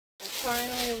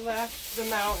finally left the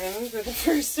mountain for the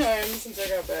first time since I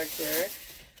got back here.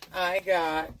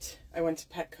 I went to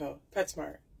Petco,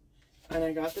 PetSmart, and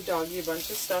I got the doggy a bunch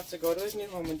of stuff to go to his new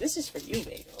home. And this is for you,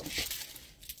 Bagel.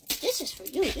 This is for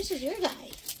you. This is your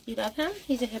guy. You love him?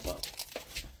 He's a hippo.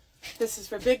 This is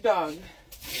for Big Dog.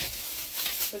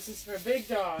 This is for Big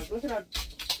Dog. Look at how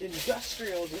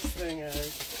industrial this thing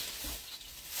is.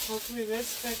 Hopefully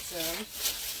this fits him.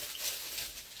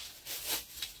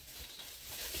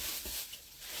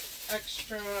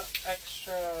 Extra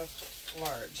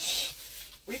large.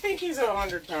 We think he's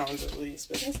 100 pounds at least,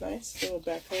 but he's nice. Little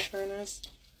backhoe harness.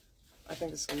 I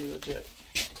think this is gonna be legit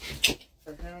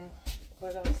for him.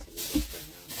 What else do we do for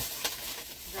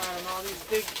him? Got him all these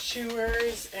big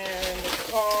chewers and a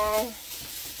claw.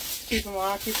 Keep him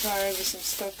occupied with some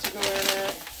stuff to go in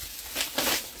it.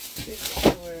 Big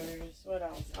chewers. What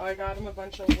else? Oh, I got him a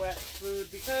bunch of wet food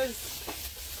because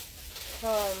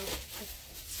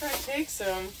this guy takes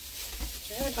him.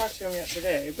 I haven't talked to him yet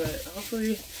today, but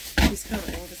hopefully he's coming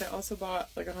because I also bought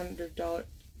like $100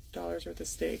 worth of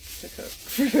steak to cook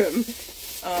for him.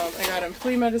 I got him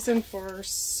flea medicine for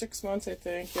 6 months, I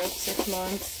think. Yep, 6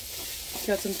 months.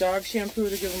 Got some dog shampoo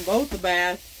to give them both a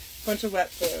bath. Bunch of wet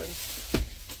food.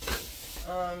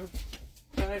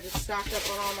 Then I just stocked up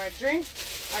on all my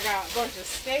drinks. I got a bunch of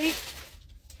steak.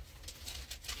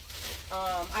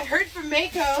 I heard from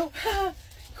Mako.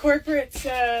 Corporate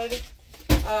said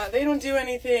they don't do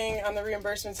anything on the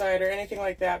reimbursement side or anything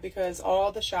like that because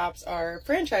all the shops are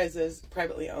franchises,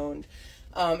 privately owned.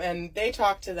 And they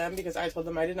talked to them because I told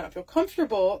them I did not feel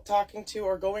comfortable talking to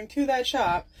or going to that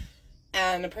shop.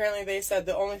 And apparently they said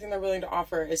the only thing they're willing to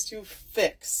offer is to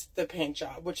fix the paint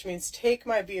job, which means take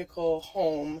my vehicle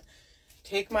home,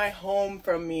 take my home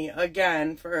from me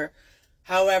again for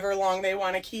however long they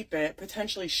want to keep it,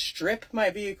 potentially strip my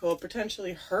vehicle,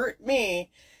 potentially hurt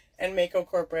me, and Mako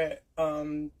Corporate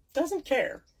doesn't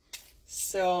care.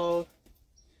 So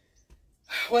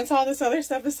once all this other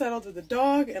stuff is settled with the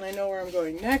dog and I know where I'm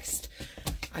going next,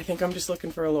 I think I'm just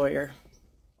looking for a lawyer,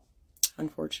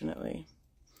 unfortunately.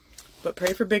 But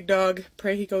pray for Big Dog.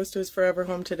 Pray he goes to his forever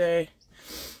home today.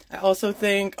 I also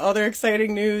think other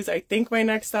exciting news. I think my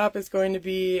next stop is going to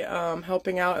be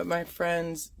helping out at my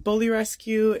friend's bully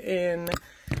rescue in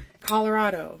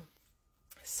Colorado.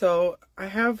 So I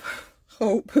have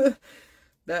hope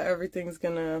that everything's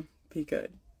gonna be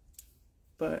good.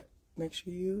 But make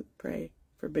sure you pray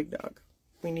for Big Dog.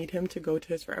 We need him to go to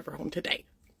his forever home today.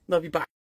 Love you, bye.